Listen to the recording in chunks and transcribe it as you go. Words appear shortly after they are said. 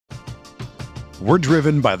We're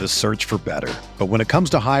driven by the search for better. But when it comes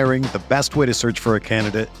to hiring, the best way to search for a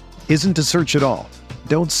candidate isn't to search at all.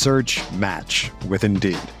 Don't search, match with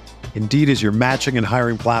Indeed. Indeed is your matching and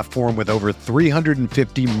hiring platform with over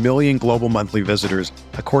 350 million global monthly visitors,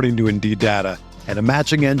 according to Indeed data, and a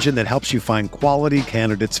matching engine that helps you find quality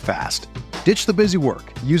candidates fast. Ditch the busy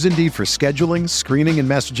work. Use Indeed for scheduling, screening, and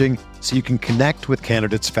messaging so you can connect with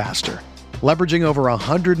candidates faster. Leveraging over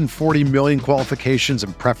 140 million qualifications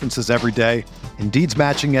and preferences every day, Indeed's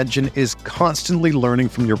matching engine is constantly learning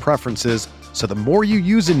from your preferences, so the more you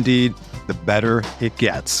use Indeed, the better it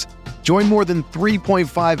gets. Join more than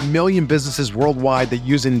 3.5 million businesses worldwide that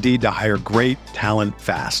use Indeed to hire great talent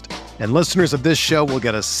fast. And listeners of this show will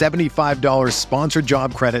get a $75 sponsored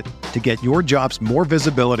job credit to get your jobs more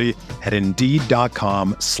visibility at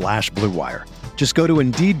Indeed.com/Blue Wire. Just go to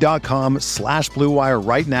Indeed.com/Blue Wire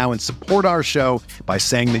right now and support our show by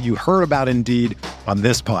saying that you heard about Indeed on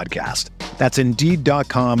this podcast. That's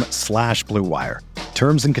Indeed.com/Blue Wire.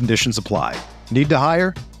 Terms and conditions apply. Need to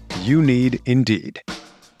hire? You need Indeed.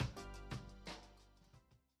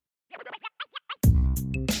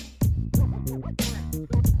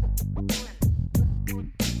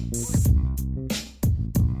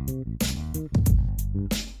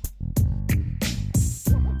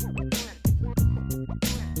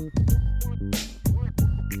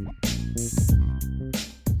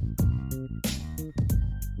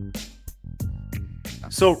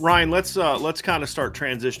 So Ryan, let's kind of start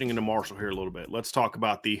transitioning into Marshall here a little bit. Let's talk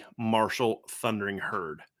about the Marshall Thundering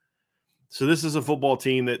Herd. So this is a football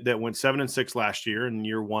team that went 7-6 last year in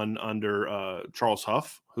year one under Charles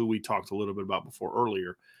Huff, who we talked a little bit about before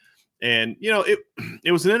earlier. And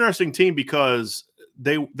it was an interesting team because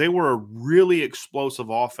they were a really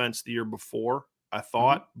explosive offense the year before, I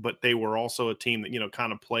thought, but they were also a team that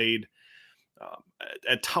kind of played.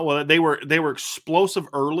 They were explosive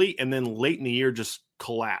early, and then late in the year just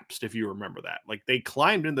collapsed. If you remember that, like they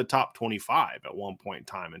climbed in the top 25 at one point in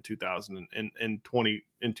time in 2020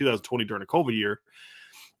 during the COVID year,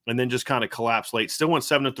 and then just kind of collapsed late. Still went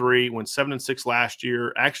 7-3, went 7-6 last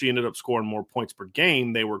year. Actually ended up scoring more points per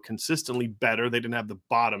game. They were consistently better. They didn't have the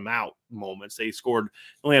bottom out moments. They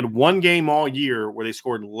only had one game all year where they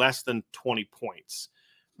scored less than 20 points.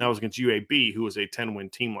 That was against UAB, who was a 10-win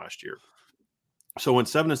team last year. So went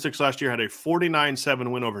 7-6 last year, had a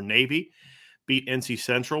 49-7 win over Navy, beat NC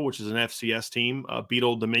Central, which is an FCS team, beat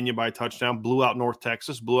Old Dominion by a touchdown, blew out North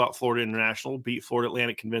Texas, blew out Florida International, beat Florida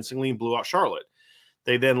Atlantic convincingly, and blew out Charlotte.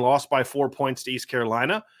 They then lost by 4 points to East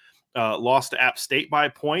Carolina, lost to App State by a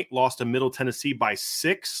point, lost to Middle Tennessee by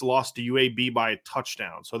 6, lost to UAB by a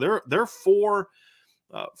touchdown. So their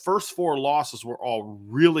first four losses were all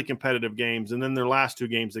really competitive games, and then their last two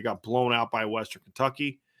games they got blown out by Western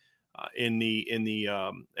Kentucky. In the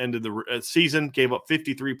end of the season, gave up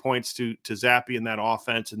 53 points to Zappy in that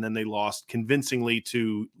offense, and then they lost convincingly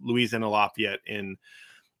to Louisiana Lafayette in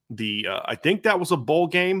the I think that was a bowl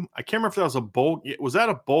game. I can't remember if that was a bowl. Was that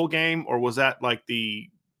a bowl game or was that like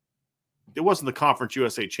it wasn't the Conference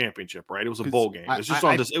USA Championship, right? It was a bowl game. It was just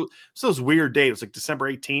it was those weird days. It was like December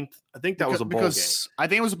 18th. I think that was a bowl game. I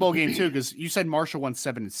think it was a bowl game too, because you said Marshall won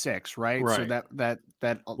 7-6, right? Right. So that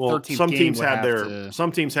 13th some game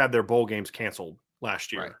teams had their bowl games canceled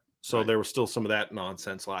last year. Right. So there was still some of that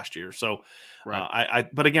nonsense last year. So right.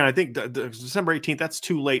 But again, I think the December 18th, that's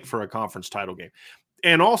too late for a conference title game.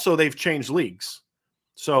 And also they've changed leagues.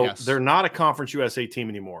 So they're not a Conference USA team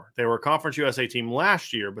anymore. They were a Conference USA team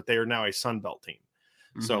last year, but they are now a Sun Belt team.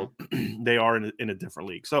 Mm-hmm. So they are in a different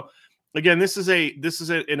league. So again, this is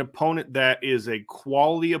an opponent that is a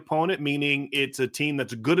quality opponent, meaning it's a team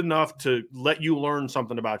that's good enough to let you learn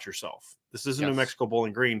something about yourself. This isn't New Mexico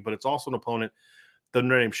Bowling Green, but it's also an opponent that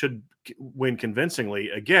Notre Dame should win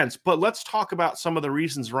convincingly against. But let's talk about some of the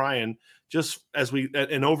reasons, Ryan, just as an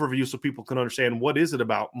overview so people can understand what is it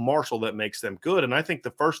about Marshall that makes them good. And I think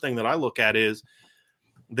the first thing that I look at is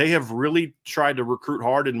they have really tried to recruit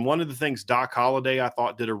hard. And one of the things Doc Holliday, I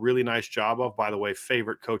thought, did a really nice job of, by the way,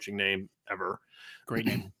 favorite coaching name ever. Great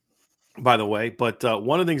name. By the way. But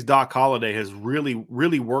one of the things Doc Holliday has really,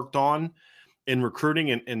 really worked on in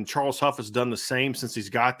recruiting, and Charles Huff has done the same since he's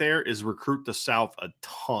got there, is recruit the South a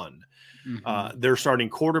ton. Mm-hmm. Their starting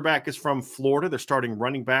quarterback is from Florida. Their starting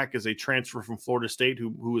running back is a transfer from Florida State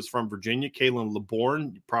who is from Virginia, Kalen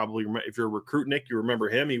LeBourne. You probably remember, if you're a recruit, Nick, you remember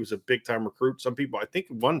him. He was a big-time recruit. Some people, I think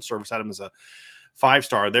one service had him as a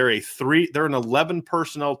 5-star. They're an 11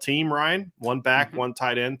 personnel team, Ryan. One back, one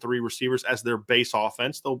tight end, 3 receivers as their base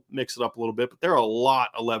offense. They'll mix it up a little bit, but they're a lot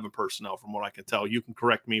 11 personnel from what I can tell. You can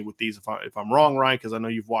correct me with these if I'm wrong, Ryan, because I know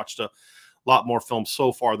you've watched a lot more film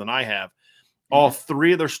so far than I have. All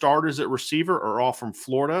 3 of their starters at receiver are all from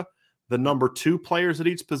Florida. The number 2 players at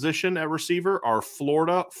each position at receiver are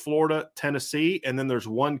Florida, Tennessee, and then there's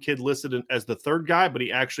one kid listed as the third guy, but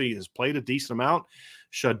he actually has played a decent amount,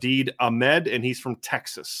 Shadid Ahmed, and he's from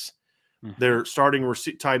Texas. Mm-hmm. Their starting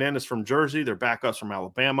tight end is from Jersey. Their backup's from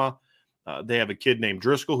Alabama. They have a kid named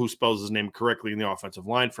Driscoll who spells his name correctly in the offensive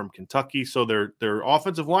line from Kentucky. So their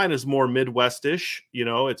offensive line is more Midwest-ish.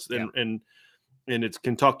 It's and it's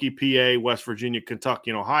Kentucky, PA, West Virginia,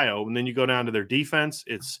 Kentucky, and Ohio. And then you go down to their defense.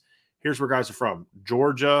 Here's where guys are from: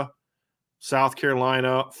 Georgia, South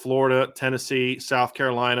Carolina, Florida, Tennessee, South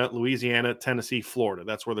Carolina, Louisiana, Tennessee, Florida.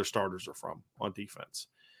 That's where their starters are from on defense.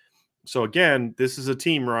 So again, this is a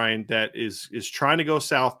team, Ryan, that is trying to go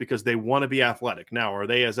south because they want to be athletic. Now, are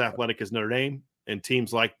they as athletic as Notre Dame and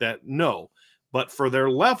teams like that? No. But for their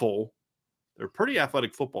level, they're a pretty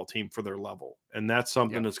athletic football team for their level. And that's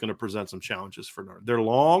something that's going to present some challenges for Notre Dame. They're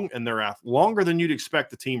long and they're longer than you'd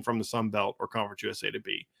expect a team from the Sun Belt or Conference USA to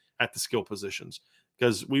be at the skill positions.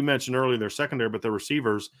 Because we mentioned earlier their secondary, but their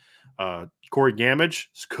receivers, Corey Gamage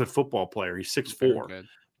is a good football player. He's 6'4".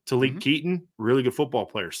 Talik Keaton, really good football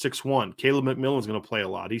player, 6'1". Caleb McMillan's going to play a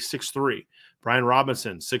lot. He's 6'3". Brian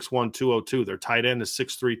Robinson, 6'1", 202. Their tight end is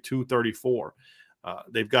 6'3", 234.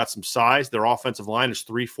 They've got some size. Their offensive line is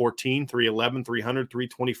 314, 311, 300,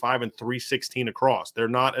 325, and 316 across. They're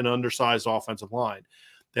not an undersized offensive line.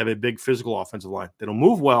 They have a big physical offensive line. They don't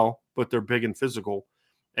move well, but they're big and physical.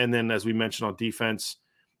 And then, as we mentioned on defense,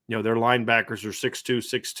 their linebackers are 6'2",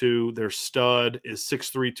 6'2". Their stud is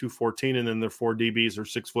 6'3", 214, and then their 4 DBs are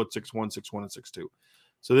 6 foot, 6'1", 6'1", and 6'2".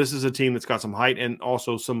 So this is a team that's got some height and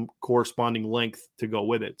also some corresponding length to go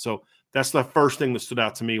with it. So that's the first thing that stood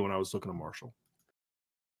out to me when I was looking at Marshall.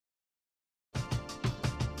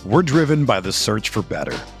 We're driven by the search for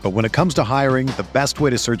better. But when it comes to hiring, the best way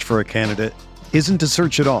to search for a candidate isn't to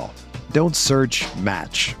search at all. Don't search,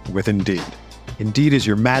 match with Indeed. Indeed is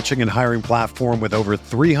your matching and hiring platform with over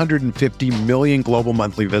 350 million global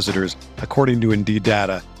monthly visitors, according to Indeed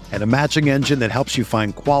data, and a matching engine that helps you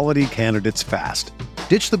find quality candidates fast.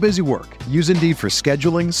 Ditch the busy work. Use Indeed for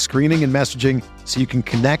scheduling, screening, and messaging so you can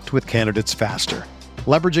connect with candidates faster.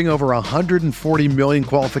 Leveraging over 140 million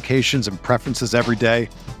qualifications and preferences every day,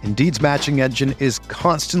 Indeed's matching engine is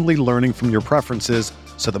constantly learning from your preferences,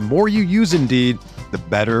 so the more you use Indeed, the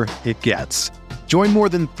better it gets. Join more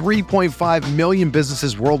than 3.5 million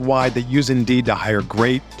businesses worldwide that use Indeed to hire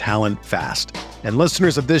great talent fast. And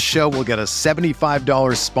listeners of this show will get a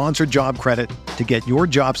 $75 sponsored job credit to get your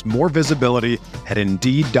jobs more visibility at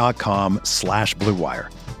Indeed.com/Blue Wire.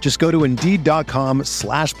 Just go to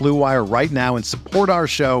Indeed.com/Blue Wire right now and support our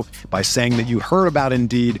show by saying that you heard about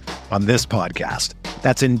Indeed on this podcast.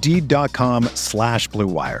 That's Indeed.com/Blue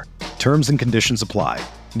Wire. Terms and conditions apply.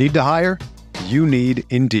 Need to hire? You need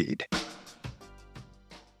Indeed.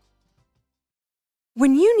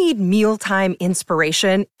 When you need mealtime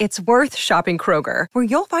inspiration, it's worth shopping Kroger, where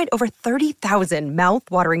you'll find over 30,000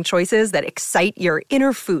 mouth-watering choices that excite your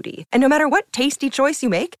inner foodie. And no matter what tasty choice you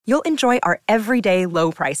make, you'll enjoy our everyday low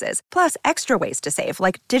prices, plus extra ways to save,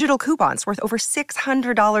 like digital coupons worth over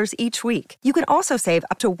 $600 each week. You can also save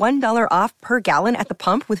up to $1 off per gallon at the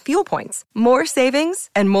pump with fuel points. More savings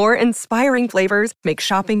and more inspiring flavors make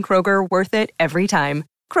shopping Kroger worth it every time.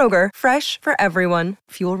 Kroger, fresh for everyone.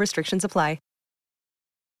 Fuel restrictions apply.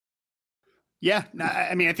 Yeah,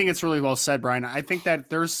 I mean, I think it's really well said, Brian. I think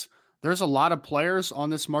that there's a lot of players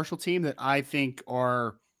on this Marshall team that I think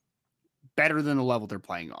are better than the level they're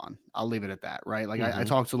playing on. I'll leave it at that, right? Like I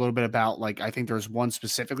talked a little bit about, like, I think there's one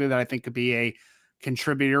specifically that I think could be a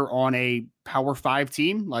contributor on a Power 5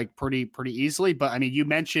 team, like pretty easily. But I mean, you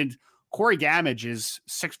mentioned Corey Gamage is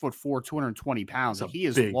 6'4", 220 pounds. Like, he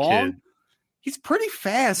is long. Kid. He's pretty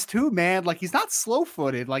fast too, man. Like, he's not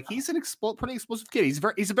slow-footed. Like, he's an pretty explosive kid.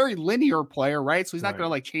 He's a very linear player, right? So he's not going to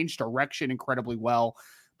like change direction incredibly well.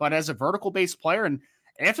 But as a vertical-based player, and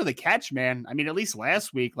after the catch, man, I mean, at least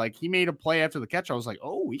last week, like, he made a play after the catch. I was like,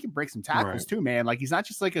 oh, he can break some tackles too, man. Like, he's not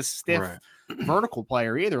just like a stiff vertical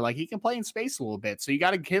player either. Like, he can play in space a little bit. So you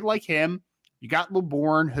got a kid like him. You got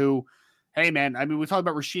LeBourne, who, hey, man, I mean, we talked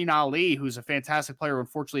about Rasheen Ali, who's a fantastic player.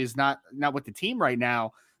 Unfortunately, is not with the team right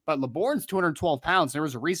now. But LeBourne's 212 pounds. There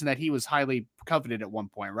was a reason that he was highly coveted at one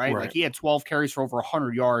point, right? Like, he had 12 carries for over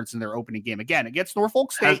 100 yards in their opening game. Again, against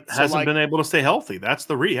Norfolk State. Hasn't been able to stay healthy. That's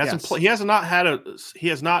the reason. He has not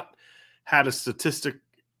had a statistic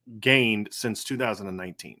gained since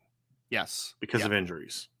 2019. Yes. Because of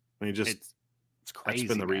injuries. I mean, it's crazy. That's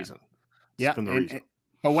been the reason. Yeah.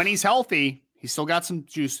 But when he's healthy, he's still got some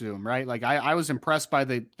juice to him, right? Like, I was impressed by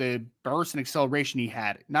the burst and acceleration he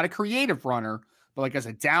had. Not a creative runner, but like as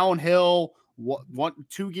a downhill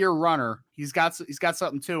 1-2 gear runner, he's got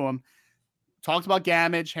something to him. talked about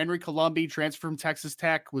Gamage. Henry Colombi, transfer from Texas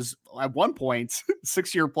Tech, was at one point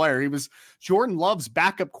 6-year player. He was Jordan Love's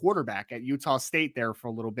backup quarterback at Utah State there for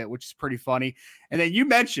a little bit, which is pretty funny. And then you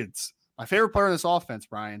mentioned my favorite player in this offense,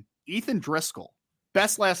 Brian, Ethan Driscoll.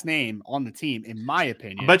 Best last name on the team, in my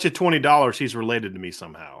opinion. I bet you $20 he's related to me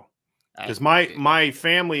somehow. Because my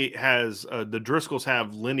family has the Driscolls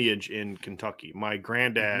have lineage in Kentucky. My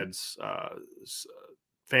granddad's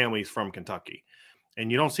family's from Kentucky,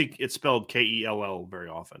 and you don't see it spelled Kell very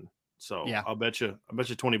often. So yeah. I'll bet you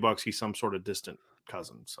 $20 he's some sort of distant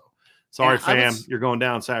cousin. So sorry, fam, you're going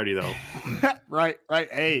down Saturday though. right.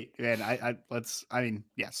 Hey, man,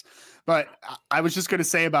 yes. But I was just going to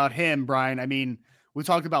say about him, Brian. I mean, we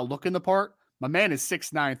talked about looking the part. My man is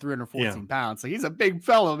 6'9", 314 pounds. So he's a big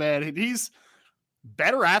fellow, man. And he's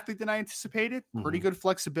better athlete than I anticipated. Pretty good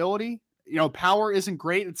flexibility. You know, power isn't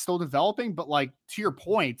great. It's still developing. But like to your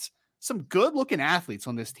point, some good looking athletes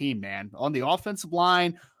on this team, man. On the offensive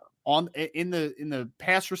line, in the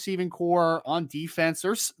pass receiving core, on defense.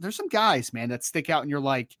 There's some guys, man, that stick out, and you're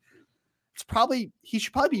like, he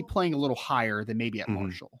should probably be playing a little higher than maybe at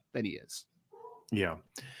Marshall than he is. Yeah.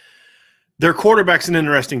 Their quarterback's an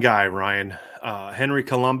interesting guy, Ryan. Henry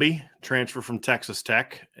Colombi, transfer from Texas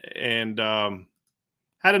Tech, and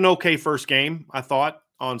had an okay first game, I thought,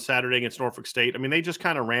 on Saturday against Norfolk State. I mean, they just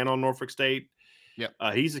kind of ran on Norfolk State. Yep.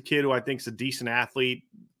 He's a kid who I think is a decent athlete.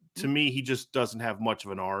 To me, he just doesn't have much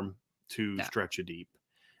of an arm to stretch you deep.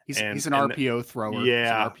 He's an RPO thrower.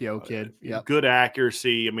 Yeah. He's an RPO kid. Yeah. Good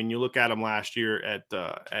accuracy. I mean, you look at him last year at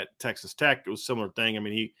Texas Tech, it was a similar thing. I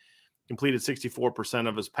mean, he completed 64%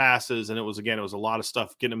 of his passes, and it was a lot of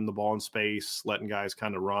stuff getting him the ball in space, letting guys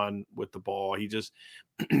kind of run with the ball. He's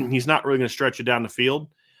not really going to stretch you down the field.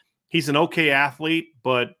 He's an okay athlete,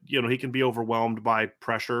 but he can be overwhelmed by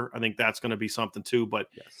pressure. I think that's going to be something too. But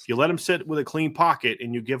if you let him sit with a clean pocket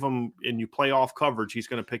and you give him and you play off coverage, he's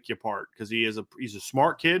going to pick you apart because he's a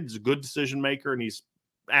smart kid. He's a good decision maker, and he's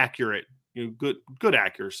accurate. Good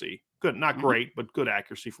accuracy. Good, not great, but good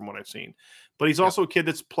accuracy from what I've seen. But he's also a kid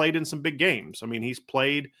that's played in some big games. I mean,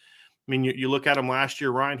 you look at him last year,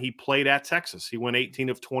 Ryan, he played at Texas. He went 18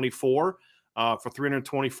 of 24 for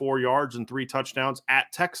 324 yards and 3 touchdowns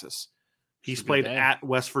at Texas. He's played at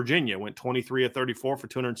West Virginia, went 23 of 34 for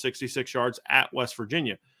 266 yards at West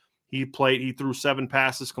Virginia. He threw 7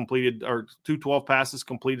 passes, completed, or 212 passes,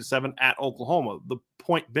 completed 7 at Oklahoma. The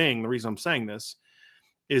point being, the reason I'm saying this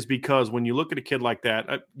is because when you look at a kid like that,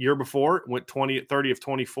 year before, went 30 of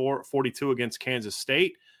 24, 42 against Kansas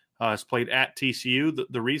State, has played at TCU.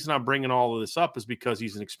 The reason I'm bringing all of this up is because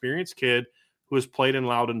he's an experienced kid who has played in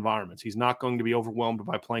loud environments. He's not going to be overwhelmed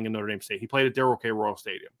by playing in Notre Dame State. He played at Darrell K. Royal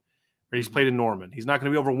Stadium. Or he's played in Norman. He's not going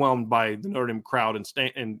to be overwhelmed by the Notre Dame crowd and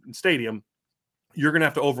stadium. You're going to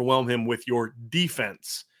have to overwhelm him with your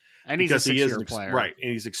defense. And he's a 6-year player. Right.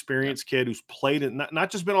 And he's an experienced kid who's played it,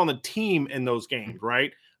 not just been on the team in those games,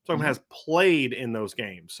 right? So has played in those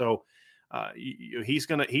games. So he's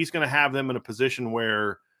gonna have them in a position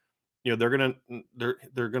where he's gonna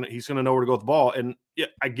know where to go with the ball. And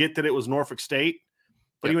I get that it was Norfolk State,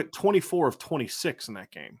 but he went 24 of 26 in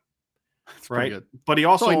that game. That's right. But he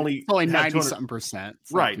also only 90-something%.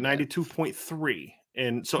 Right, 92.3.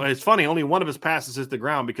 And so it's funny, only one of his passes hit the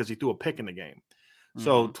ground because he threw a pick in the game.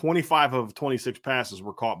 So 25 of 26 passes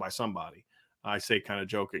were caught by somebody. I say kind of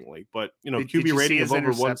jokingly, but QB rating of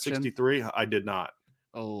over 163. I did not.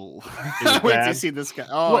 Oh, wait to see this guy.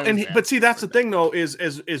 Oh, well, but see, that's the thing though, is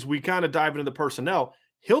as we kind of dive into the personnel,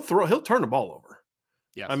 he'll turn the ball over.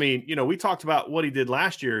 Yeah. I mean, we talked about what he did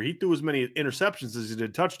last year. He threw as many interceptions as he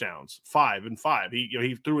did touchdowns, 5 and 5.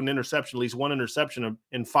 He threw an interception, at least one interception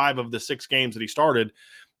in 5 of the 6 games that he started.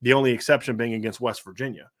 The only exception being against West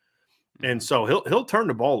Virginia. And so he'll turn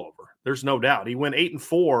the ball over. There's no doubt. He went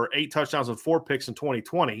 8-4, 8 touchdowns and 4 picks in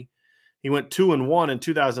 2020. He went 2-1 in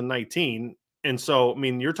 2019. And so, I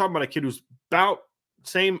mean, you're talking about a kid who's about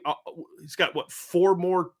same. He's got 4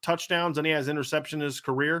 more touchdowns than he has interception in his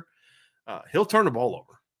career. He'll turn the ball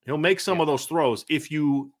over. He'll make some of those throws if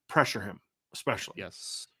you pressure him, especially.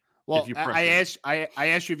 Yes. Well, I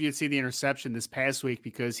asked you if you'd see the interception this past week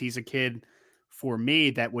because he's a kid for me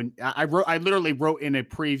that when I literally wrote in a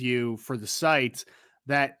preview for the site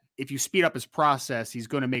that if you speed up his process, he's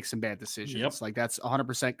going to make some bad decisions. Yep. Like that's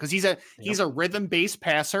 100% because he's a rhythm based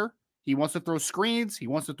passer. He wants to throw screens. He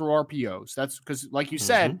wants to throw RPOs. That's because, like you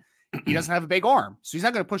said, he doesn't have a big arm, so he's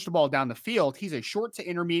not going to push the ball down the field. He's a short to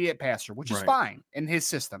intermediate passer, which is fine in his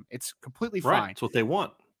system. It's completely fine. That's what they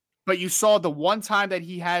want. But you saw the one time that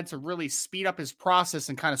he had to really speed up his process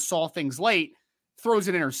and kind of saw things late, throws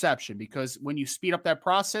an interception, because when you speed up that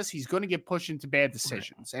process, he's going to get pushed into bad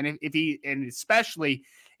decisions. Right. And especially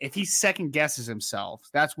if he second guesses himself,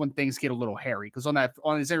 that's when things get a little hairy. Because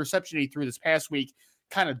on his interception he threw this past week,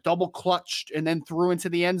 kind of double clutched and then threw into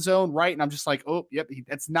the end zone, right? And I'm just like, oh, yep,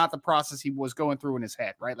 that's not the process he was going through in his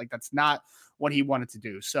head, right? Like, that's not what he wanted to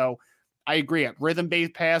do. So I agree.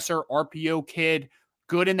 Rhythm-based passer, RPO kid,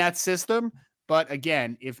 good in that system. But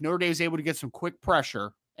again, if Notre Dame is able to get some quick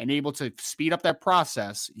pressure and able to speed up that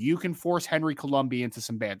process, you can force Henry Colombi into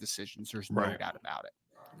some bad decisions. There's no doubt about it.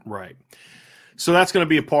 Right. So that's going to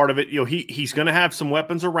be a part of it. He's going to have some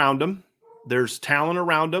weapons around him. There's talent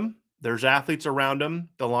around him. There's athletes around him.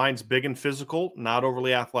 The line's big and physical, not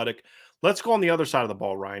overly athletic. Let's go on the other side of the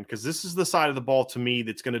ball, Ryan, because this is the side of the ball to me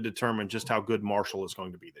that's going to determine just how good Marshall is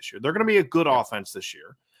going to be this year. They're going to be a good offense this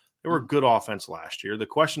year. They were a good offense last year. The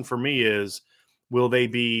question for me is, will they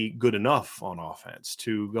be good enough on offense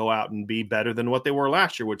to go out and be better than what they were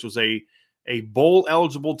last year, which was a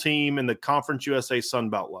bowl-eligible team in the Conference USA Sun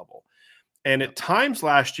Belt level? And at times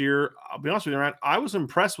last year, I'll be honest with you, Ryan, I was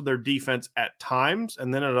impressed with their defense at times,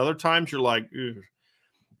 and then at other times you're like, ugh.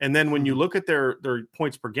 And then when you look at their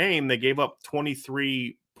points per game, they gave up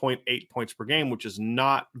 23.8 points per game, which is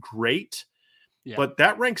not great. Yeah. But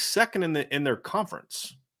that ranks second in their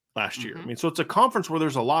conference last year. I mean, so it's a conference where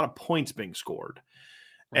there's a lot of points being scored.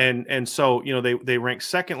 Right. And so, they ranked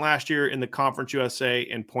second last year in the Conference USA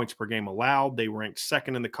in points per game allowed. They ranked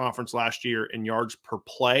second in the conference last year in yards per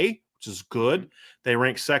play, which is good. They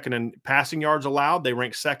ranked second in passing yards allowed. They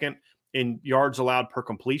ranked second in yards allowed per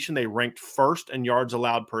completion. They ranked first in yards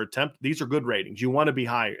allowed per attempt. These are good ratings. You want to be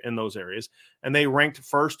high in those areas. And they ranked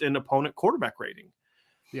first in opponent quarterback rating.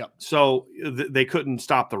 Yeah. So they couldn't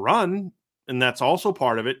stop the run. And that's also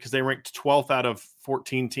part of it, because they ranked 12th out of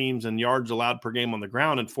 14 teams in yards allowed per game on the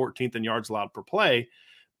ground and 14th in yards allowed per play.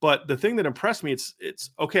 But the thing that impressed me, it's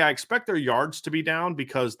okay, I expect their yards to be down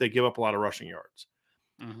because they give up a lot of rushing yards.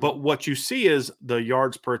 But what you see is the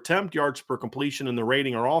yards per attempt, yards per completion, and the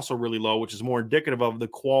rating are also really low, which is more indicative of the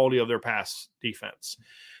quality of their pass defense.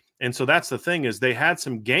 And so that's the thing, is they had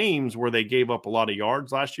some games where they gave up a lot of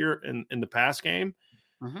yards last year in the pass game.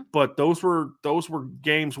 But those were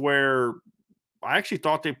games where I actually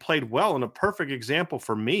thought they played well. And a perfect example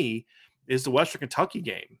for me is the Western Kentucky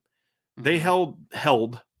game. They held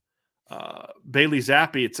Bailey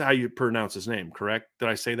Zappi. It's how you pronounce his name, correct? Did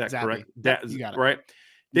I say that correct? You got it. Right.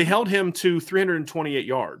 They held him to 328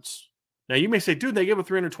 yards. Now, you may say, dude, they gave him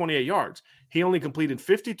 328 yards. He only completed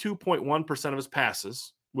 52.1% of his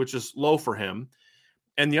passes, which is low for him.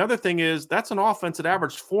 And the other thing is, that's an offense that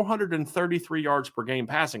averaged 433 yards per game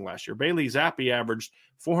passing last year. Bailey Zappi averaged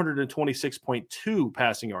 426.2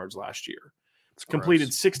 passing yards last year. It's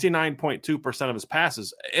completed 69.2% of his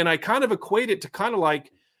passes. And I kind of equate it to kind of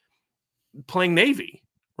like playing Navy.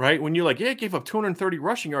 Right? When you're like, yeah, it gave up 230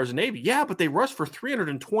 rushing yards in Navy. Yeah, but they rushed for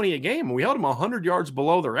 320 a game, and we held them 100 yards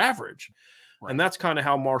below their average. Right. And that's kind of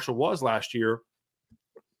how Marshall was last year.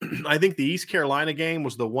 I think the East Carolina game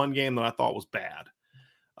was the one game that I thought was bad.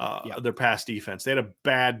 Their pass defense. They had a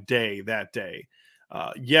bad day that day.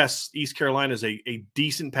 Yes, East Carolina is a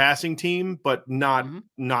decent passing team, but not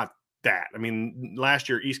that. I mean, last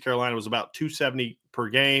year, East Carolina was about 270 per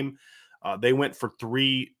game. They went for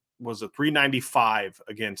 395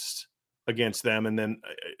 against them, and then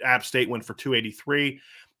App State went for 283.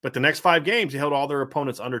 But the next 5 games, they held all their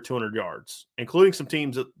opponents under 200 yards, including some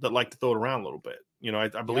teams that like to throw it around a little bit. I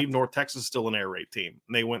believe North Texas is still an air raid team,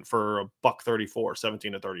 and they went for $134,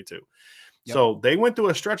 17-32. So they went through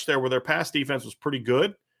a stretch there where their pass defense was pretty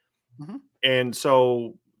good. And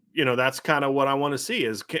so, that's kind of what I want to see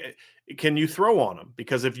is, can you throw on them?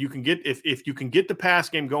 Because if you can get the pass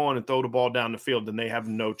game going and throw the ball down the field, then they have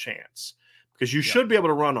no chance, because you should be able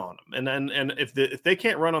to run on them. And if they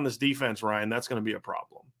can't run on this defense, Ryan, that's going to be a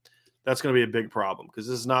problem. That's going to be a big problem, because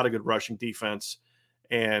this is not a good rushing defense.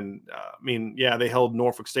 And they held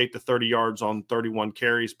Norfolk State to 30 yards on 31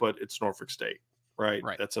 carries, but it's Norfolk State, right?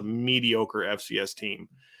 That's a mediocre FCS team.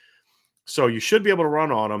 So you should be able to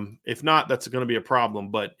run on them. If not, that's going to be a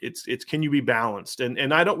problem. But it's can you be balanced? And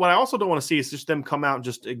what I also don't want to see is just them come out and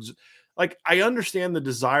just I understand the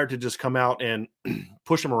desire to just come out and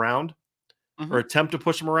push them around or attempt to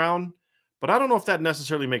push them around, but I don't know if that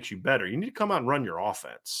necessarily makes you better. You need to come out and run your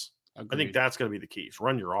offense. Agreed. I think that's going to be the key, is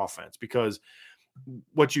run your offense, because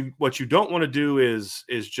what you don't want to do is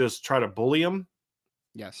just try to bully them.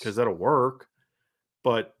 Yes, because that'll work,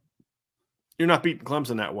 but you're not beating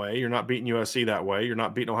Clemson that way. You're not beating USC that way. You're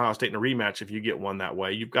not beating Ohio State in a rematch if you get one that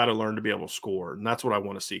way. You've got to learn to be able to score. And that's what I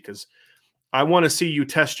want to see, because I want to see you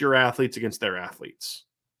test your athletes against their athletes.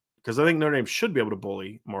 because I think Notre Dame should be able to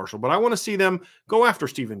bully Marshall, but I want to see them go after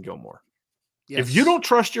Stephen Gilmore. Yes. If you don't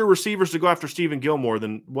trust your receivers to go after Stephen Gilmore,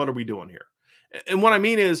 then what are we doing here? And what I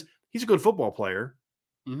mean is he's a good football player,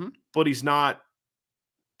 but he's not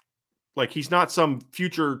some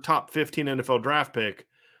future top 15 NFL draft pick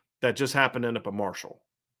that just happened to end up at Marshall.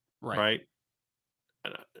 Right?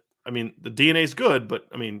 I mean, the DNA is good, but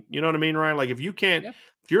I mean, you know what I mean, Ryan? Like if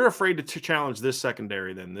you're afraid to challenge this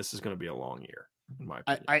secondary, then this is going to be a long year, in my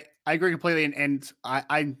opinion. I agree completely. And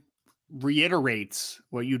I reiterate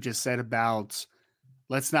what you just said about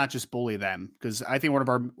let's not just bully them, because I think one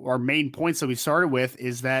of our main points that we started with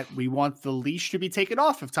is that we want the leash to be taken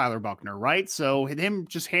off of Tyler Buchner, right? So him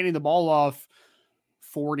just handing the ball off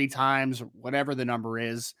 40 times, whatever the number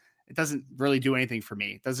is, it doesn't really do anything for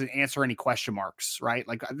me. It doesn't answer any question marks, right?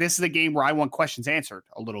 Like this is a game where I want questions answered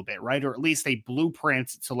a little bit, right? Or at least a blueprint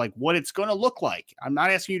to like what it's going to look like. I'm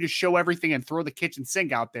not asking you to show everything and throw the kitchen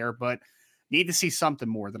sink out there, but need to see something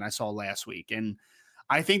more than I saw last week. And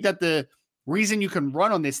I think that the reason you can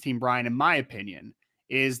run on this team, Brian, in my opinion,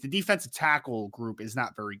 is the defensive tackle group is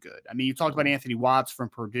not very good. I mean, you talked about Anthony Watts from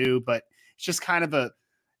Purdue, but it's just kind of a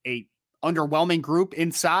underwhelming group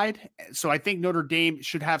inside. So I think Notre Dame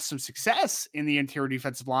should have some success in the interior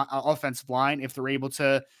defensive line, offensive line, if they're able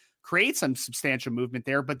to create some substantial movement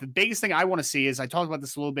there. But the biggest thing I want to see is, I talked about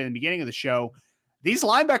this a little bit in the beginning of the show, these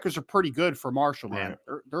linebackers are pretty good for Marshall, man.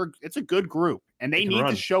 Right. It's a good group, and they need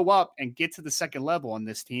to show up and get to the second level on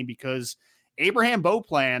this team, because Abraham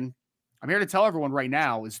Beauplan, I'm here to tell everyone right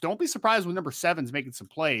now, is don't be surprised when number 7's making some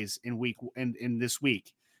plays in this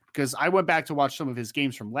week. Because I went back to watch some of his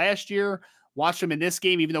games from last year, watched him in this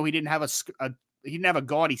game, even though he didn't have a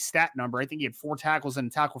gaudy stat number. I think he had 4 tackles and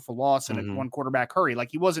a tackle for loss and a 1 quarterback hurry.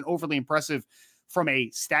 Like, he wasn't overly impressive from a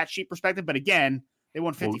stat sheet perspective, but again, they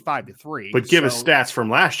won 55-3. But give us stats from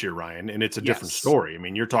last year, Ryan, and it's a different story. I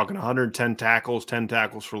mean, you're talking 110 tackles, 10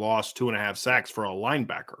 tackles for loss, 2.5 sacks for a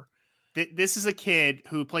linebacker. This is a kid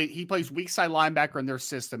who plays weak side linebacker in their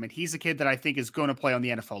system, and he's a kid that I think is going to play on the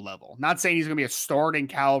NFL level. Not saying he's going to be a starting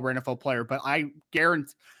caliber NFL player, but I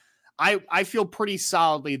guarantee, I feel pretty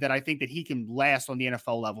solidly that I think that he can last on the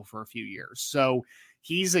NFL level for a few years. So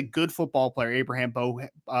he's a good football player, Abraham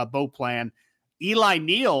Beauplan. Eli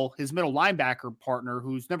Neal, his middle linebacker partner,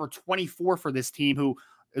 who's number 24 for this team, who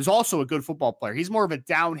is also a good football player. He's more of a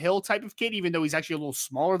downhill type of kid, even though he's actually a little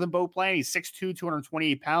smaller than Beauplan. He's 6'2",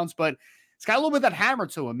 228 pounds, but it's got a little bit of that hammer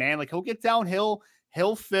to him, man. Like, he'll get downhill,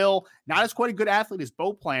 he'll fill. Not as quite a good athlete as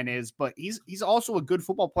Beauplan is, but he's also a good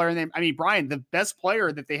football player. And then, I mean, Brian, the best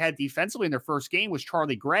player that they had defensively in their first game was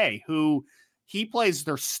Charlie Gray, who he plays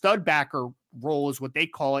their stud backer role, is what they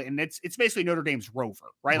call it. And it's basically Notre Dame's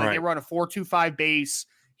rover, right? Like, they run a 4-2-5 base.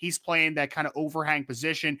 He's playing that kind of overhang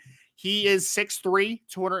position. He is 6'3",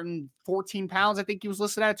 214 pounds. I think he was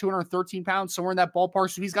listed at 213 pounds, somewhere in that ballpark.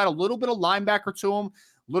 So he's got a little bit of linebacker to him, a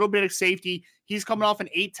little bit of safety. He's coming off an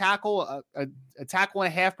 8 tackle, a tackle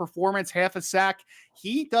and a half performance, half a sack.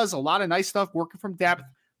 He does a lot of nice stuff working from depth.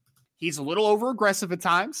 He's a little over aggressive at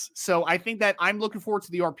times. So I think that I'm looking forward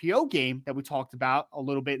to the RPO game that we talked about a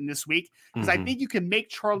little bit in this week, because I think you can make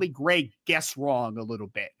Charlie Gray guess wrong a little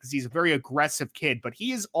bit, because he's a very aggressive kid, but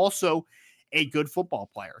he is also a good football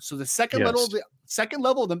player. So the second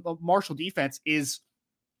level of the Marshall defense is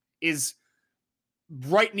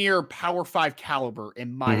right near Power 5 caliber,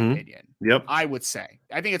 in my opinion. Yep. I would say.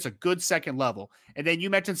 I think it's a good second level. And then you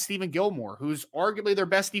mentioned Stephen Gilmore, who's arguably their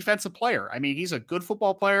best defensive player. I mean, he's a good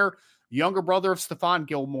football player, younger brother of Stephon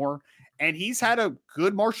Gilmore, and he's had a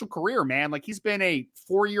good Marshall career, man. Like, he's been a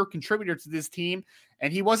 4-year contributor to this team,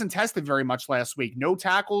 and he wasn't tested very much last week. No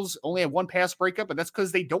tackles, only had 1 pass breakup, but that's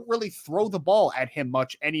because they don't really throw the ball at him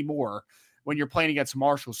much anymore when you're playing against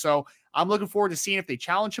Marshall. So I'm looking forward to seeing if they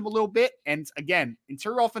challenge him a little bit. And again,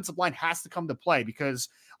 interior offensive line has to come to play, because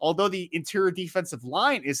although the interior defensive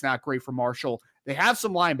line is not great for Marshall, they have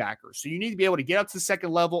some linebackers. So you need to be able to get up to the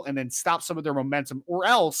second level and then stop some of their momentum, or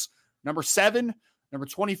else number 7, number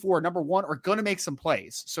 24, number 1 are going to make some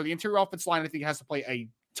plays. So the interior offensive line, I think, has to play a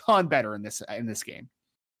ton better in this game.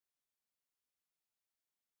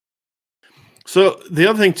 So the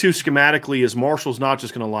other thing too, schematically, is Marshall's not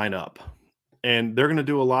just going to line up, and they're going to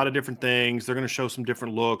do a lot of different things. They're going to show some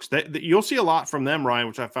different looks. You'll see a lot from them, Ryan,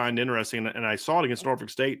 which I find interesting. And I saw it against Norfolk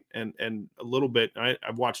State and a little bit.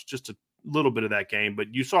 I've watched just a little bit of that game,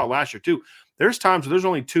 but you saw it last year too. There's times where there's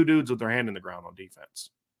only 2 dudes with their hand in the ground on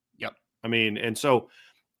defense. Yep. I mean, and so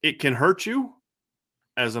it can hurt you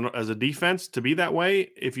as a defense to be that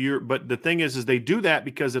way but the thing is they do that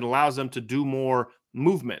because it allows them to do more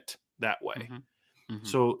movement that way.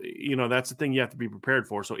 So, that's the thing you have to be prepared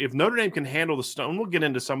for. So if Notre Dame can handle the stone, we'll get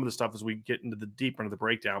into some of the stuff as we get into the deeper into the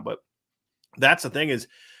breakdown. But that's the thing is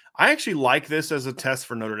I actually like this as a test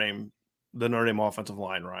for Notre Dame, the Notre Dame offensive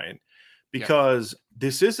line, Ryan, because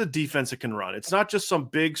this is a defense that can run. It's not just some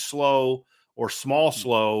big, slow or small,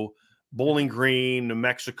 slow Bowling Green, New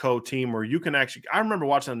Mexico team where you can actually – I remember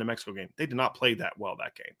watching the New Mexico game. They did not play that well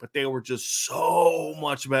that game, but they were just so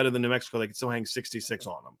much better than New Mexico. They could still hang 66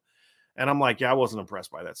 on them. And I'm like, I wasn't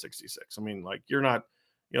impressed by that 66. I mean, like, you're not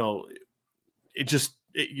 – I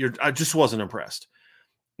just wasn't impressed.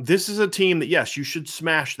 This is a team that, yes, you should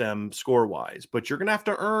smash them score-wise, but you're going to have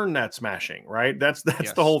to earn that smashing, right? That's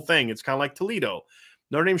the whole thing. It's kind of like Toledo.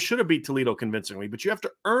 Notre Dame should have beat Toledo convincingly, but you have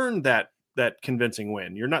to earn that convincing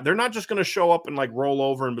win. They're not just going to show up and like roll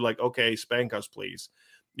over and be like, okay, spank us, please.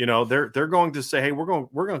 They're going to say, hey, we're going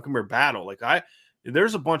to come here battle. Like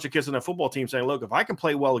there's a bunch of kids in that football team saying, look, if I can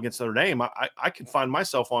play well against Notre Dame, I can find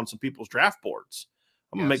myself on some people's draft boards.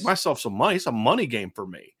 I'm going to make myself some money. It's a money game for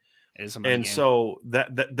me. It is a money game. So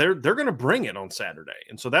that they're going to bring it on Saturday.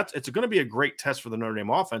 And so it's going to be a great test for the Notre Dame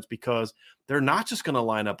offense because they're not just going to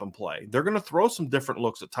line up and play. They're going to throw some different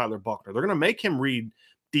looks at Tyler Buchner. They're going to make him read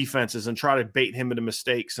defenses and try to bait him into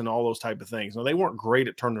mistakes and all those type of things. Now, they weren't great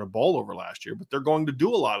at turning the ball over last year, but they're going to do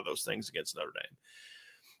a lot of those things against Notre Dame.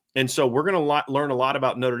 And so we're going to learn a lot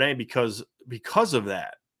about Notre Dame because of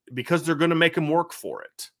that, because they're going to make them work for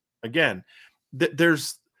it. Again,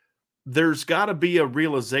 there's got to be a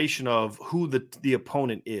realization of who the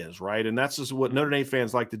opponent is, right? And that's just what Notre Dame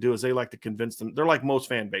fans like to do is they like to convince them. They're like most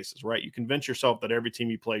fan bases, right? You convince yourself that every team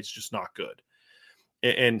you play is just not good.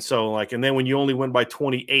 And so and then when you only win by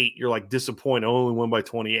 28, you're like disappointed, only win by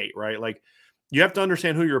 28, right? Like you have to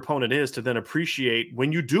understand who your opponent is to then appreciate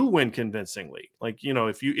when you do win convincingly. Like,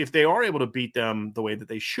 if they are able to beat them the way that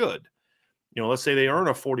they should, let's say they earn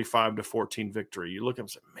a 45-14 victory. You look at them and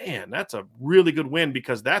say, man, that's a really good win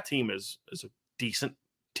because that team is a decent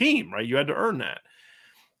team, right? You had to earn that.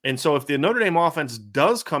 And so if the Notre Dame offense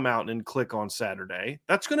does come out and click on Saturday,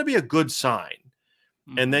 that's going to be a good sign.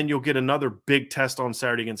 And then you'll get another big test on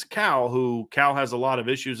Saturday against Cal, who Cal has a lot of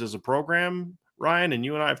issues as a program, Ryan, and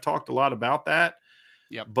you and I have talked a lot about that.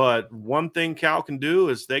 Yep. But one thing Cal can do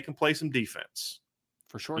is they can play some defense.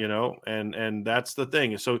 For sure. And that's the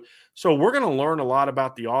thing. So we're going to learn a lot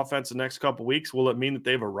about the offense the next couple of weeks. Will it mean that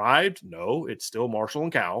they've arrived? No, it's still Marshall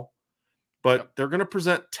and Cal. But they're going to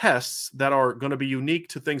present tests that are going to be unique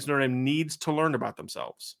to things Notre Dame needs to learn about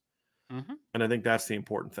themselves. And I think that's the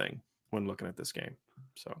important thing when looking at this game.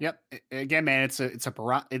 So again, man,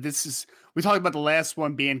 we talked about the last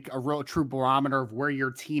one being a real true barometer of where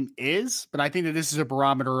your team is, but I think that this is a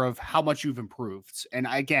barometer of how much you've improved. And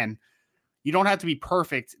again, you don't have to be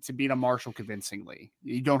perfect to beat a Marshall convincingly.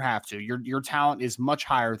 You don't have to. Your talent is much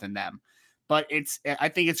higher than them. But I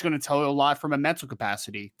think it's going to tell you a lot from a mental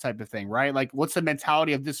capacity type of thing, right? Like, what's the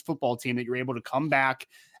mentality of this football team that you're able to come back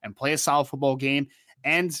and play a solid football game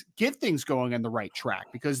and get things going on the right track?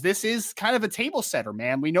 Because this is kind of a table setter,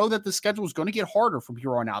 man. We know that the schedule is going to get harder from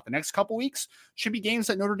here on out. The next couple weeks should be games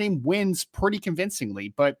that Notre Dame wins pretty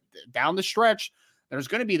convincingly. But down the stretch, there's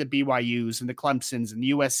going to be the BYUs and the Clemsons and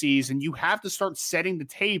the USCs, and you have to start setting the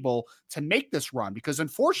table to make this run. Because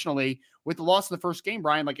unfortunately, with the loss of the first game,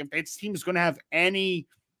 Brian, like if this team is going to have if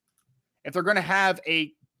they're going to have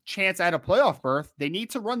a chance at a playoff berth, they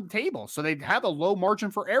need to run the table. So they have a low margin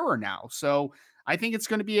for error now. So I think it's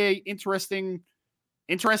going to be a interesting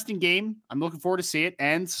game. I'm looking forward to see it.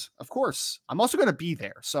 And of course, I'm also going to be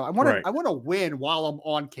there. So I want to win while I'm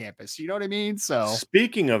on campus. You know what I mean? So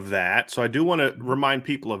speaking of that, so I do want to remind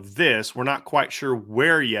people of this. We're not quite sure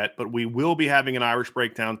where yet, but we will be having an Irish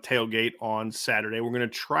Breakdown tailgate on Saturday. We're going to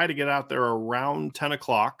try to get out there around 10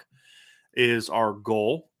 o'clock is our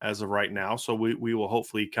goal as of right now. So we will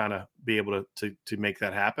hopefully kind of be able to make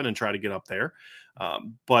that happen and try to get up there.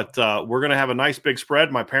 But we're going to have a nice big spread.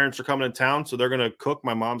 My parents are coming in town, so they're going to cook.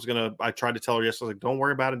 My mom's I tried to tell her yesterday, I was like, don't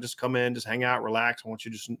worry about it. Just come in, just hang out, relax. I want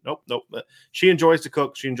you to just, nope. She enjoys to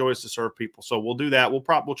cook. She enjoys to serve people. So we'll do that. We'll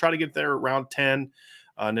try to get there around 10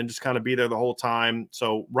 and then just kind of be there the whole time.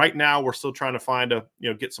 So right now we're still trying to find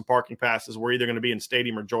get some parking passes. We're either going to be in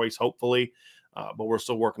Stadium or Joyce, hopefully. But we're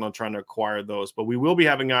still working on trying to acquire those. But we will be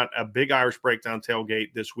having a big Irish Breakdown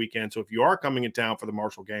tailgate this weekend. So if you are coming in town for the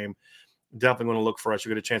Marshall game, definitely going to look for us.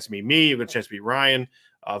 You'll get a chance to meet me. You'll get a chance to meet Ryan.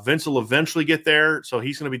 Vince will eventually get there. So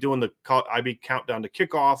he's going to be doing the IB countdown to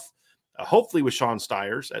kickoff, hopefully with Sean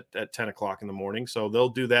Stiers at 10 o'clock in the morning. So they'll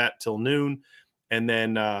do that till noon. And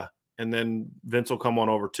then Vince will come on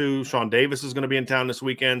over too. Sean Davis is going to be in town this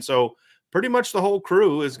weekend. So pretty much the whole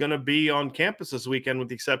crew is going to be on campus this weekend, with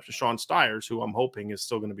the exception of Sean Stiers, who I'm hoping is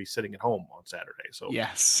still going to be sitting at home on Saturday. So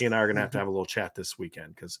yes, he and I are going to have a little chat this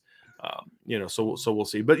weekend because, so we'll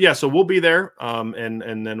see. But yeah, so we'll be there,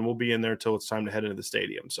 and then we'll be in there until it's time to head into the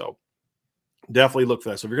stadium. So definitely look for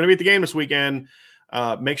that. So if you're going to be at the game this weekend,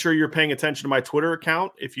 make sure you're paying attention to my Twitter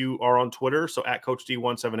account if you are on Twitter. So at Coach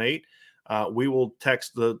D178, we will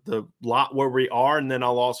text the lot where we are, and then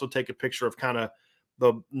I'll also take a picture of kind of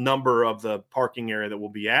the number of the parking area that we'll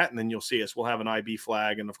be at, and then you'll see us. We'll have an IB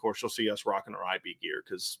flag, and of course you'll see us rocking our IB gear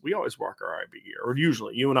because we always rock our IB gear, or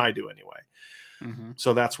usually you and I do anyway. Mm-hmm.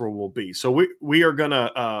 So that's where we'll be. So we are going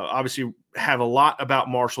to obviously have a lot about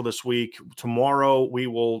Marshall this week. Tomorrow we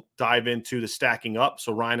will dive into the stacking up.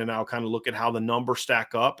 So Ryan and I will kind of look at how the numbers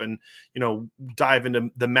stack up and, dive into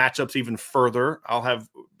the matchups even further. I'll have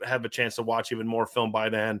a chance to watch even more film by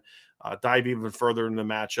then, dive even further into the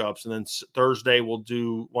matchups. And then Thursday we'll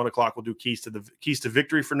do 1:00. We'll do keys to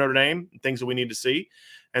victory for Notre Dame, things that we need to see.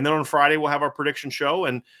 And then on Friday we'll have our prediction show,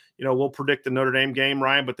 and we'll predict the Notre Dame game,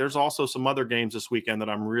 Ryan, but there's also some other games this weekend that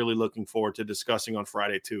I'm really looking forward to discussing on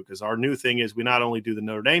Friday too, because our new thing is we not only do the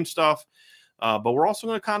Notre Dame stuff, but we're also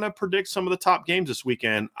going to kind of predict some of the top games this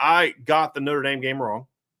weekend. I got the Notre Dame game wrong,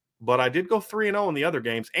 but I did go 3-0 in the other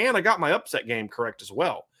games, and I got my upset game correct as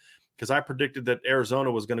well, because I predicted that Arizona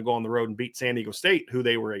was going to go on the road and beat San Diego State, who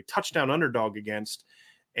they were a touchdown underdog against,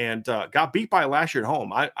 and got beat by last year at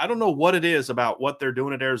home. I don't know what it is about what they're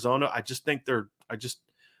doing at Arizona. I just think I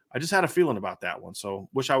just had a feeling about that one. So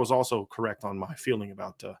wish I was also correct on my feeling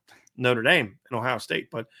about Notre Dame and Ohio State.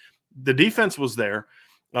 But the defense was there.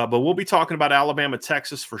 But we'll be talking about Alabama,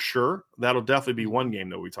 Texas for sure. That'll definitely be one game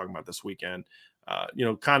that we'll be talking about this weekend.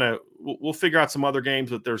 We'll figure out some other games,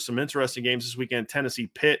 but there's some interesting games this weekend. Tennessee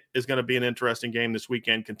Pitt is going to be an interesting game this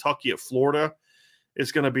weekend. Kentucky at Florida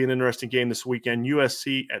is going to be an interesting game this weekend.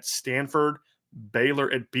 USC at Stanford, Baylor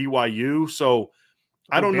at BYU. So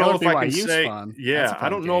I don't know if I can say, I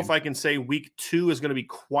don't know if I can say week 2 is going to be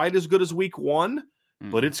quite as good as week 1,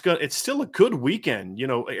 but it's still a good weekend.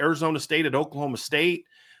 Arizona State at Oklahoma State,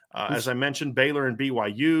 as I mentioned, Baylor and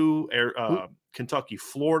BYU, Kentucky,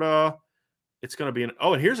 Florida. It's going to be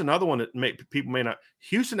and here's another one that people may not.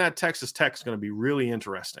 Houston at Texas Tech is going to be really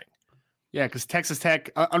interesting. Yeah, because Texas Tech,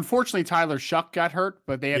 unfortunately, Tyler Shuck got hurt,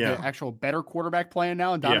 but they have the actual better quarterback playing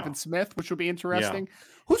now, and Donovan Smith, which will be interesting. Yeah.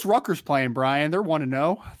 Who's Rutgers playing, Brian? They're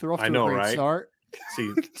 1-0. They're off to a great start.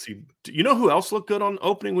 See, you know who else looked good on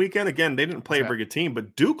opening weekend? Again, they didn't play a big team,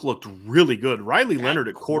 but Duke looked really good. Riley Leonard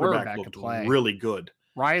at quarterback looked really good.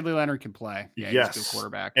 Riley Leonard can play. Yeah, yes. He's a good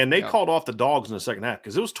quarterback. And they called off the dogs in the second half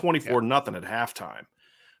because it was 24-0 at halftime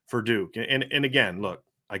for Duke. And again, look,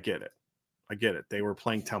 I get it. They were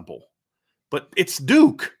playing Temple. But it's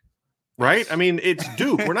Duke, right? I mean, it's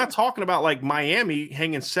Duke. We're not talking about like Miami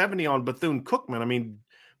hanging 70 on Bethune-Cookman. I mean,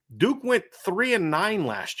 Duke went 3-9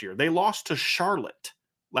 last year. They lost to Charlotte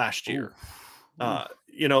last year.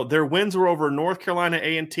 Their wins were over North Carolina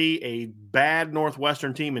A&T, a bad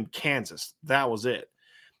Northwestern team, in Kansas. That was it.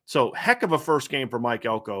 So heck of a first game for Mike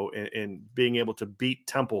Elko in being able to beat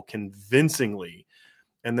Temple convincingly.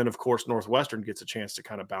 And then, of course, Northwestern gets a chance to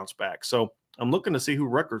kind of bounce back. So I'm looking to see who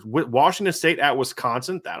Rutgers. Washington State at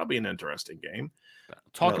Wisconsin. That'll be an interesting game.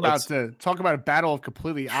 Talk about a battle of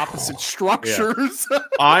completely opposite structures. Yeah.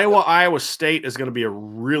 Iowa State is going to be a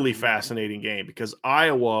really fascinating game because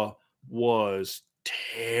Iowa was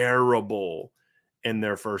terrible in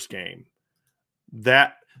their first game.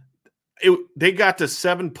 They got to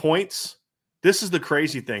 7 points. This is the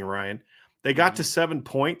crazy thing, Ryan. They got to 7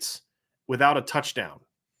 points without a touchdown.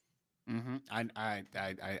 Mm-hmm.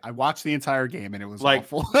 I watched the entire game and it was like,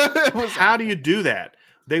 awful. How do you do that?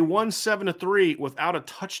 They won 7-3 without a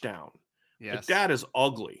touchdown. Yes. Like, that is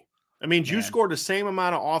ugly. I mean, you scored the same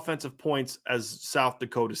amount of offensive points as South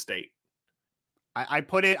Dakota State. I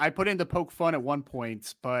put in to poke fun at one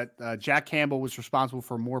point, but Jack Campbell was responsible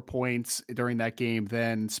for more points during that game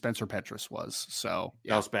than Spencer Petras was. So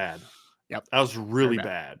that was bad. Yep. That was really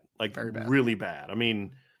bad. Like very bad. Really bad. I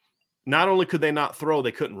mean, not only could they not throw,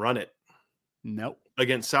 they couldn't run it. Nope.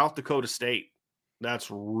 Against South Dakota State.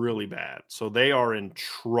 That's really bad. So they are in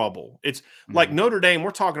trouble. It's like Notre Dame.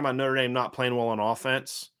 We're talking about Notre Dame not playing well on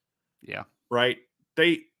offense. Yeah. Right.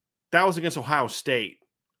 That was against Ohio State.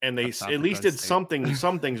 And they at least did some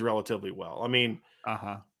things relatively well. I mean,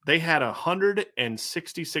 they had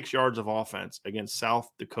 166 yards of offense against South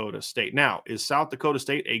Dakota State. Now, is South Dakota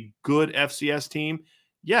State a good FCS team?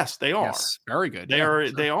 Yes, they are. Yes, very good. They are.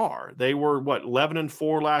 Sure. They are. They were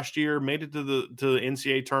 11-4 last year. Made it to the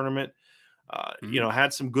NCAA tournament.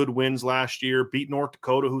 Had some good wins last year. Beat North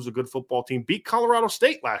Dakota, who's a good football team. Beat Colorado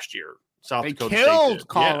State last year. South They Dakota killed State did.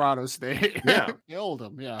 Colorado State. Yeah. Killed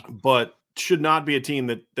them. Yeah. But should not be a team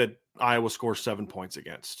that Iowa scores 7 points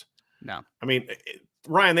against. No. I mean,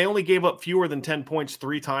 Ryan, they only gave up fewer than 10 points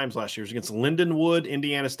 3 times last year against Lindenwood,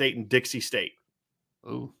 Indiana State, and Dixie State.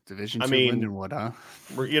 Ooh, Division II Lindenwood, huh?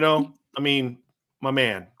 I mean, my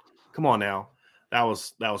man, come on now. That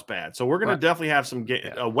was bad. So we're going to definitely have some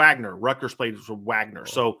Wagner. Rutgers played with Wagner.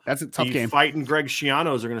 So that's a tough game. Fighting Greg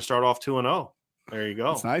Schianos are going to start off 2-0. There you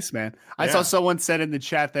go. That's nice, man. I saw someone said in the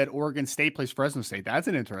chat that Oregon State plays Fresno State. That's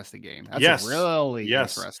an interesting game. That's a really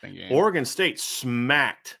interesting game. Oregon State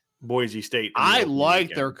smacked Boise State. I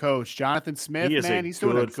like their coach, Jonathan Smith. He's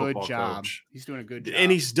doing a good job. Coach. He's doing a good job.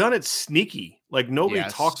 And he's done it sneaky. Like nobody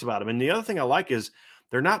talks about him. And the other thing I like is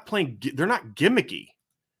they're not gimmicky.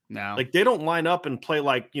 No. Like they don't line up and play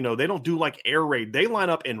like, they don't do like air raid. They line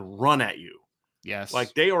up and run at you. Yes.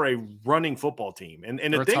 Like they are a running football team. And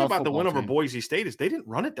the thing about the win over Boise State is they didn't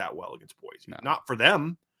run it that well against Boise. No. Not for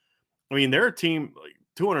them. I mean, they're a team like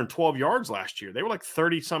 212 yards last year. They were like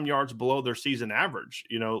 30 some yards below their season average,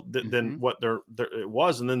 than what it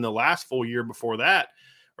was. And then the last full year before that,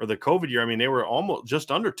 or the COVID year, I mean, they were almost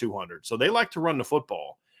just under 200. So they like to run the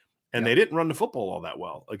football. And they didn't run the football all that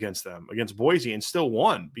well against Boise, and still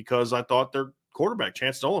won because I thought their quarterback,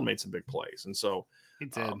 Chance Nolan, made some big plays. And so he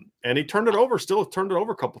did. And he turned it over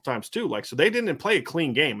a couple times too. Like, so they didn't play a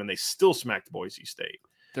clean game and they still smacked Boise State.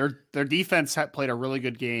 Their defense played a really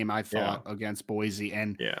good game, I thought, against Boise.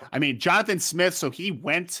 And I mean, Jonathan Smith, so he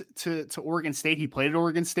went to Oregon State. He played at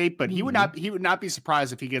Oregon State, but he would not be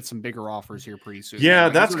surprised if he gets some bigger offers here pretty soon. Yeah,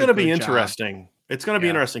 that's going to be interesting. It's going to be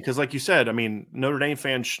interesting because, like you said, I mean, Notre Dame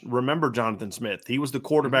fans remember Jonathan Smith. He was the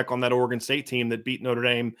quarterback on that Oregon State team that beat Notre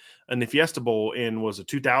Dame in the Fiesta Bowl in, was it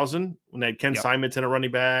 2000? When they had Ken Simonton at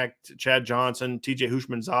running back, Chad Johnson, TJ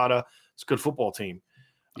Houshmandzadeh. It's a good football team.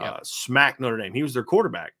 Smacked Notre Dame. He was their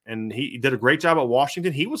quarterback, and he did a great job at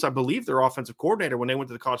Washington. He was, I believe, their offensive coordinator when they went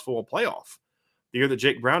to the college football playoff. The year that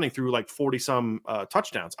Jake Browning threw like 40-some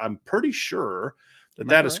touchdowns. I'm pretty sure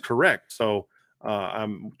that is correct. So,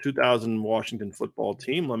 I'm 2000 Washington football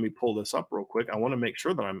team. Let me pull this up real quick. I want to make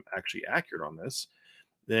sure that I'm actually accurate on this.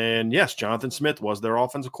 Then yes, Jonathan Smith was their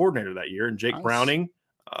offensive coordinator that year, and Jake Browning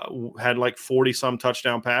had like 40-some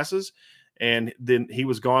touchdown passes, and then he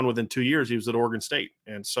was gone within 2 years. He was at Oregon State,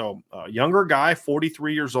 and so younger guy,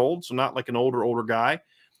 43 years old, so not like an older guy,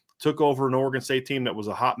 took over an Oregon State team that was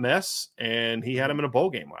a hot mess, and he had him in a bowl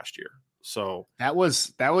game last year. So that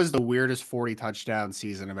was the weirdest 40 touchdown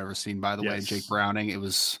season I've ever seen, by the way. Jake Browning. It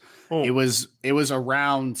was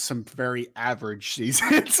around some very average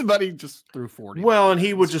seasons, but he just threw 40. Well, and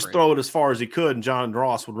he would just throw it as far as he could, and John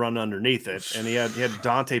Ross would run underneath it. And he had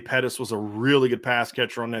Dante Pettis was a really good pass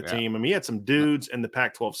catcher on that team. I mean, he had some dudes, and the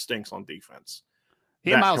Pac-12 stinks on defense.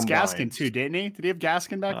 He had Miles Gaskin too, didn't he? Did he have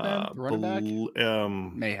Gaskin back then? The running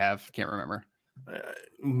back? May have. Can't remember.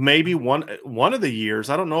 Maybe one of the years.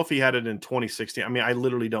 I don't know if he had it in 2016. I mean, I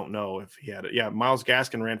literally don't know if he had it. Yeah, Miles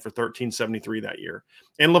Gaskin ran for 1373 that year,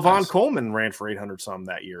 and Levon Coleman ran for 800 some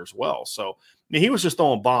that year as well. So I mean, he was just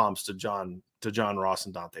throwing bombs to John Ross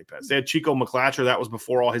and Dante Pettis. They had Chico McClatcher. That was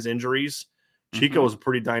before all his injuries. Chico was a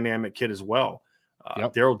pretty dynamic kid as well.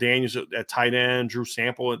 Daryl Daniels at tight end, Drew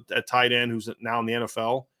Sample at tight end, who's now in the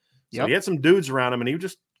NFL. So he had some dudes around him, and he would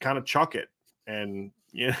just kind of chuck it, and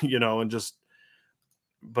and just.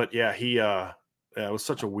 But yeah, it was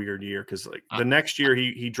such a weird year because like the next year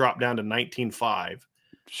he dropped down to 19.5,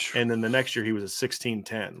 and then the next year he was at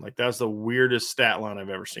 16.10. Like that's the weirdest stat line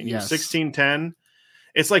I've ever seen. He was 16.10.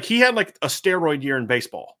 It's like he had like a steroid year in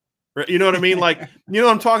baseball. Right? You know what I mean? Like what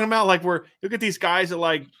I'm talking about? Like where look at these guys that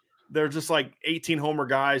like they're just like 18 homer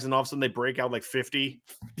guys, and all of a sudden they break out like 50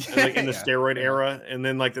 like in the steroid era, and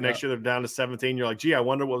then like the next year they're down to 17. You're like, gee, I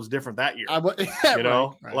wonder what was different that year.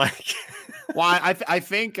 Right. Like. Well, I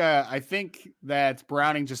think that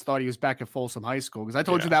Browning just thought he was back at Folsom High School, because I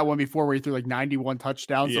told you that one before where he threw like 91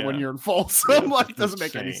 touchdowns the 1 year in Folsom. Like, it doesn't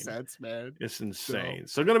make any sense, man. It's insane.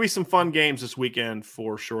 So going to be some fun games this weekend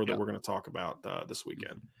for sure that we're going to talk about this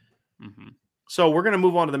weekend. Mm-hmm. So we're going to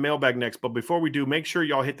move on to the mailbag next. But before we do, make sure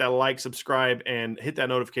y'all hit that like, subscribe, and hit that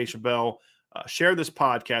notification bell. Share this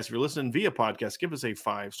podcast. If you're listening via podcast, give us a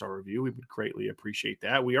 5-star review. We would greatly appreciate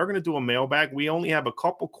that. We are going to do a mailbag. We only have a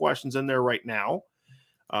couple questions in there right now.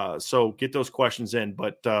 So get those questions in.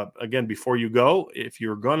 But again, before you go, if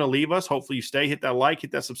you're going to leave us, hopefully you stay, hit that like,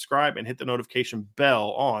 hit that subscribe, and hit the notification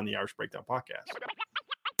bell on the Irish Breakdown Podcast.